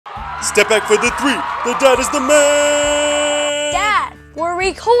Step back for the 3. The dad is the man. Dad, we're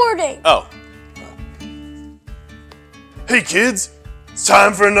recording. Oh. Hey kids, it's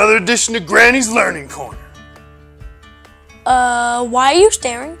time for another edition of Granny's Learning Corner. Why are you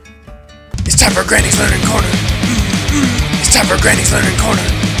staring? It's time for Granny's Learning Corner. It's time for Granny's Learning Corner.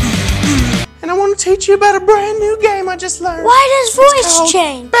 And I want to teach you about a brand new game I just learned. Why does voice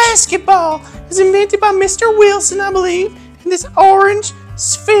change? Basketball. It was invented by Mr. Wilson, I believe. And this orange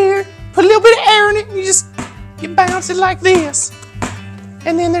sphere, put a little bit of air in it, and you bounce it like this.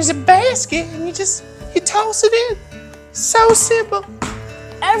 And then there's a basket, and you toss it in. So simple.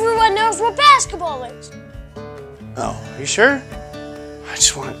 Everyone knows what basketball is. Oh, are you sure? I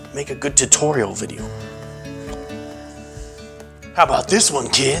just want to make a good tutorial video. How about this one,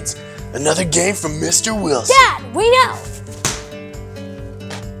 kids? Another game from Mr. Wilson. Dad, we know.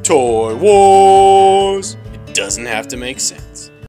 Toy Wars. It doesn't have to make sense.